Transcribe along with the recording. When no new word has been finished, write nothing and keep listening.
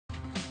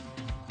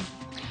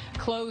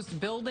Closed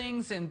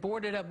buildings and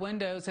boarded up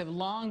windows have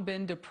long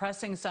been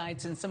depressing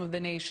sights in some of the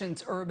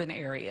nation's urban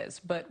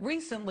areas. But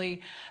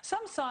recently,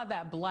 some saw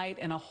that blight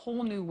in a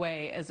whole new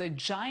way as a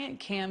giant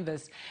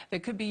canvas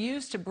that could be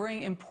used to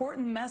bring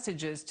important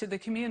messages to the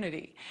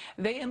community.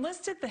 They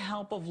enlisted the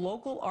help of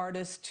local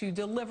artists to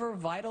deliver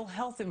vital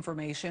health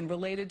information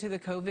related to the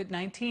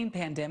COVID-19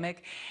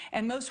 pandemic.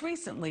 And most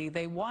recently,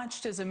 they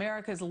watched as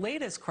America's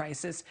latest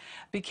crisis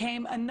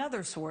became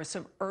another source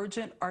of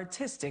urgent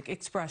artistic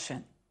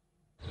expression.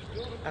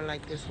 I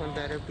like this one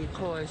better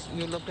because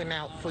you're looking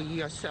out for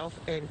yourself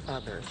and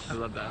others. I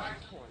love that.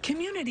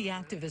 Community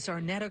activists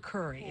Arnetta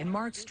Curry and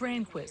Mark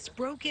Strandquist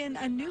broke in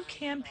a new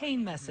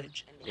campaign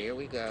message. There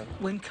we go.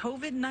 When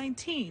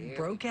COVID-19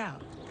 broke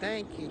out.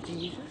 Thank you,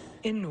 Jesus.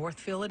 In North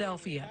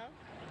Philadelphia.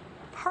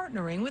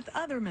 Partnering with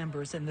other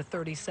members in the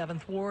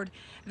 37th Ward,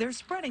 they're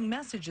spreading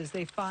messages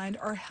they find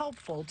are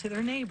helpful to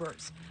their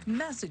neighbors,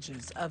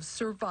 messages of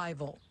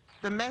survival.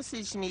 The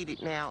message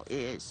needed now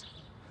is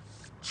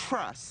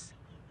trust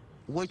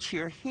what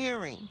you're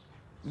hearing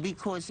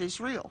because it's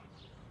real.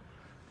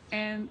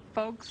 And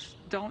folks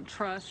don't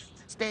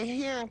trust. They're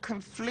hearing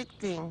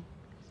conflicting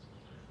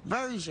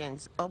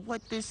versions of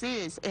what this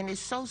is, and it's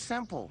so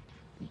simple.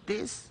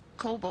 This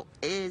COVID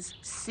is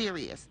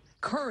serious.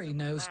 Curry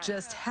knows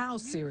just how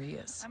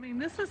serious. I mean,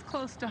 this is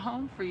close to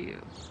home for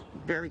you.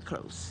 Very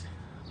close,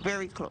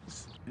 very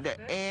close. The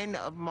end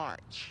of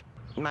March,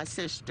 my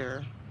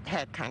sister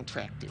had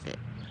contracted it.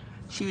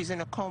 She was in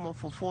a coma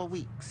for 4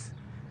 weeks.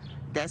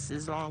 That's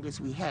as long as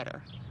we had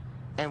her,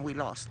 and we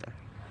lost her.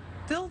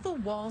 Fill the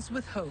walls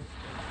with hope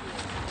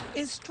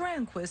is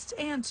Strandquist's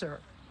answer,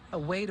 a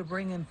way to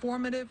bring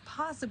informative,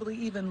 possibly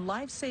even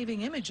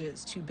life-saving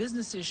images to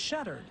businesses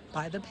shuttered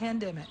by the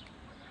pandemic.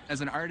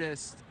 As an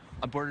artist,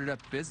 a boarded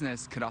up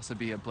business could also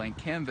be a blank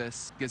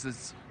canvas because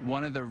it's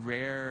one of the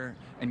rare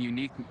and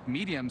unique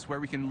mediums where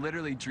we can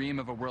literally dream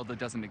of a world that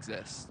doesn't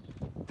exist.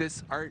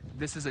 This art,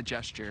 this is a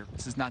gesture.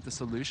 This is not the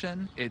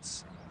solution.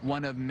 It's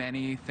one of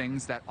many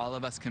things that all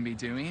of us can be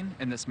doing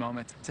in this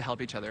moment to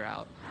help each other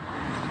out.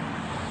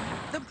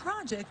 The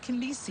project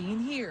can be seen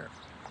here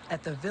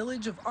at the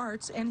Village of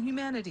Arts and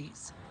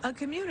Humanities, a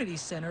community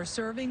center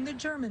serving the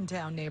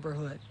Germantown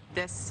neighborhood.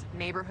 This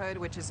neighborhood,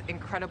 which is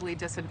incredibly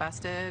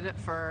disinvested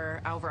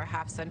for over a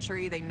half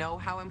century, they know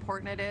how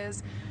important it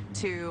is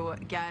to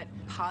get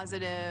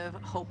positive,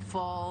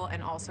 hopeful,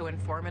 and also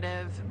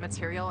informative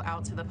material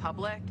out to the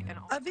public. And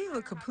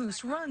Aviva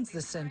Capoose runs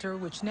the center,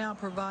 which now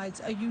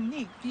provides a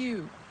unique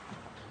view.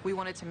 we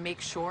wanted to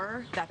make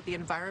sure that the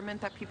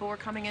environment that people were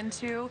coming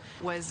into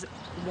was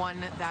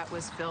one that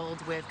was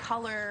filled with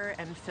color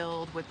and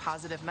filled with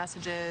positive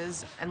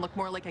messages and looked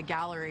more like a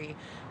gallery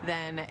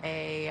than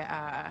a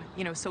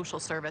social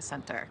service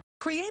center.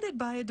 Created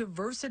by a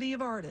diversity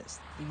of artists,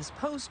 these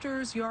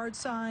posters, yard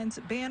signs,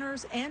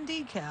 banners, and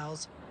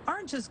decals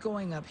aren't just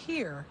going up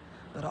here,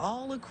 but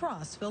all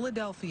across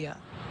Philadelphia.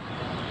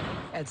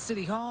 At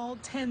City Hall,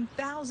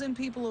 10,000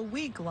 people a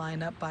week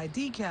line up by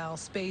decal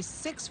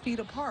spaced 6 feet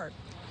apart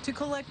to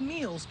collect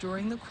meals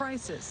during the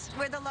crisis.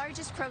 We're the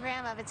largest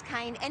program of its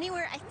kind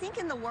anywhere, I think,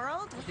 in the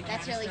world.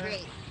 That's really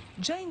great.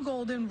 Jane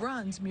Golden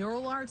runs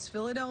Mural Arts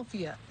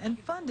Philadelphia and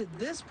funded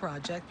this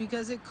project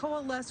because it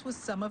coalesced with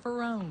some of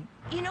her own.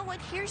 You know what?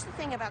 Here's the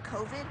thing about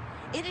COVID.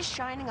 It is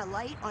shining a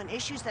light on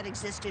issues that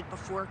existed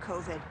before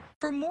COVID.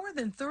 For more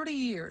than 30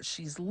 years,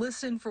 she's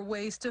listened for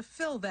ways to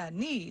fill that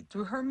need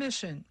through her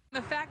mission.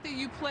 The fact that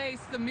you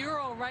placed the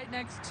mural right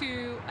next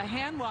to a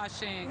hand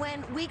washing.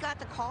 When we got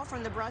the call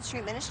from the Broad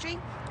Street Ministry,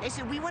 they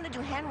said, we want to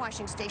do hand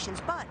washing stations,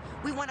 but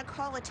we want to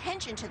call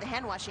attention to the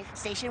hand washing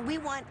station. We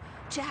want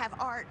to have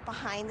art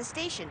behind the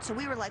station. So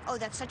we were like, oh,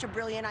 that's such a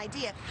brilliant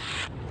idea.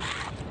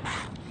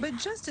 But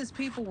just as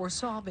people were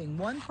solving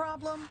one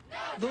problem,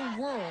 the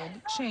world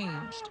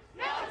changed.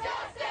 No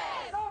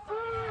justice! No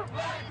food!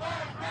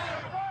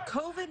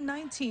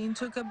 COVID-19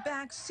 took a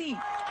back seat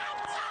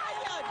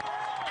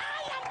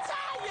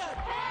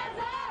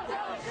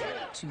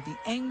to the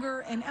anger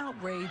and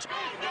outrage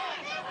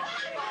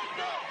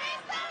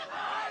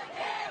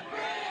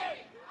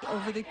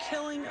over the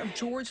killing of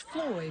George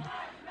Floyd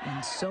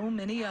and so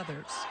many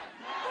others.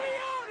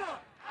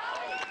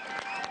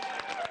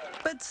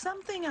 But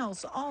something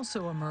else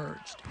also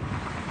emerged.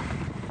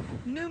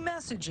 New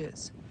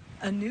messages,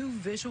 a new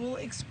visual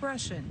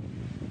expression,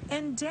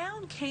 and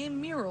down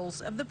came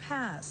murals of the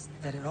past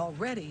that had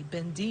already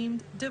been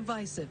deemed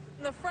divisive.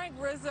 The Frank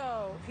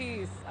Rizzo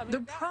piece.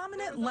 The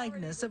prominent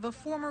likeness of a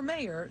former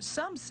mayor,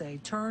 some say,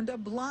 turned a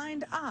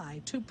blind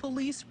eye to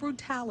police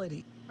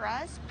brutality. For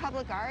us,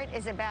 public art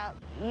is about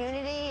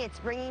unity. It's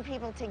bringing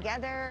people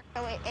together.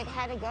 So it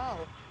had to go.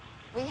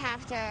 We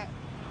have to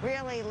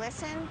really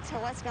listen to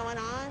what's going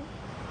on,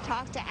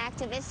 talk to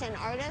activists and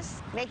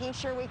artists, making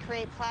sure we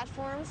create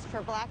platforms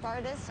for black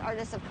artists,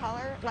 artists of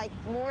color, like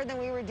more than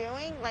we were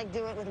doing, like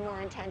do it with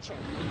more intention.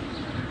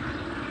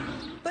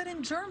 But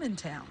in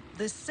Germantown,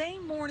 the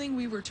same morning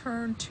we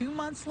returned 2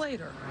 months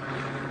later,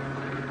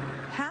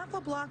 half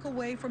a block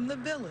away from the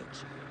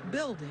village,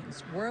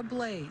 buildings were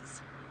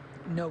ablaze.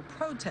 No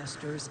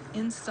protesters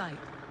in sight.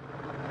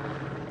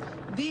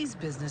 These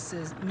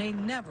businesses may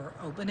never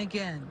open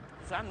again.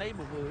 It's our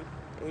neighborhood.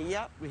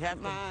 Yep. We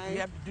have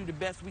to do the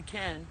best we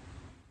can.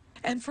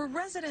 And for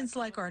residents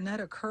like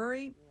Arnetta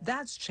Curry,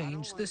 that's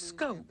changed the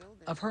scope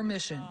of her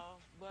mission.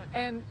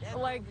 And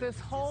like this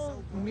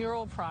whole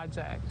mural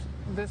project,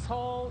 this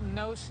whole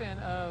notion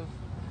of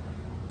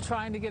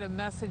trying to get a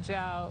message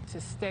out to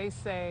stay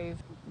safe,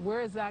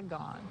 where has that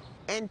gone?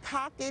 In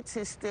pockets,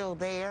 it's still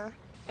there.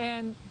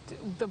 And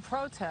the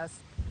protests.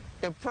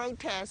 The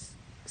protests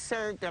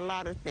served a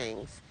lot of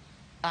things.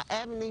 An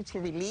avenue to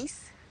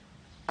release,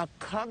 a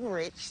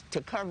coverage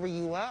to cover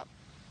you up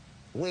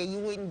where you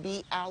wouldn't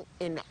be out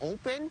in the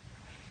open.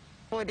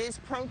 For this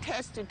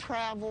protest to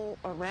travel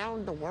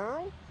around the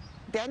world,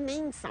 that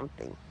means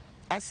something.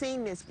 I've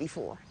seen this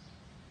before.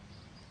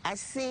 I've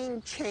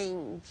seen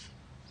change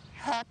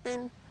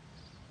happen.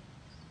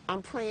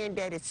 I'm praying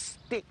that it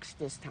sticks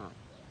this time.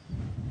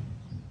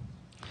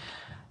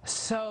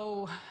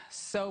 So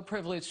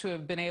privileged to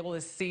have been able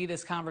to see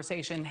this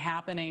conversation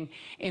happening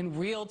in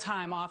real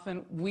time.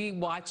 Often we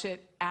watch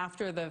it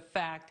after the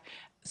fact.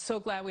 So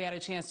glad we had a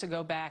chance to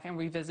go back and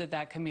revisit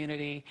that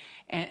community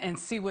and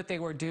see what they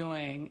were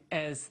doing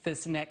as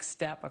this next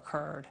step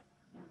occurred.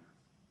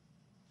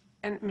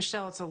 And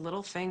Michelle, it's a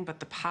little thing,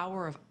 but the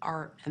power of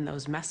art and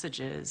those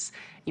messages,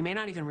 you may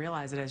not even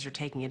realize it as you're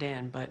taking it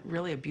in, but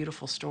really a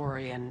beautiful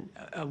story and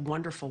a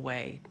wonderful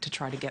way to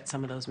try to get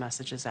some of those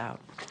messages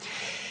out.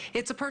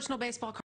 It's a personal baseball card.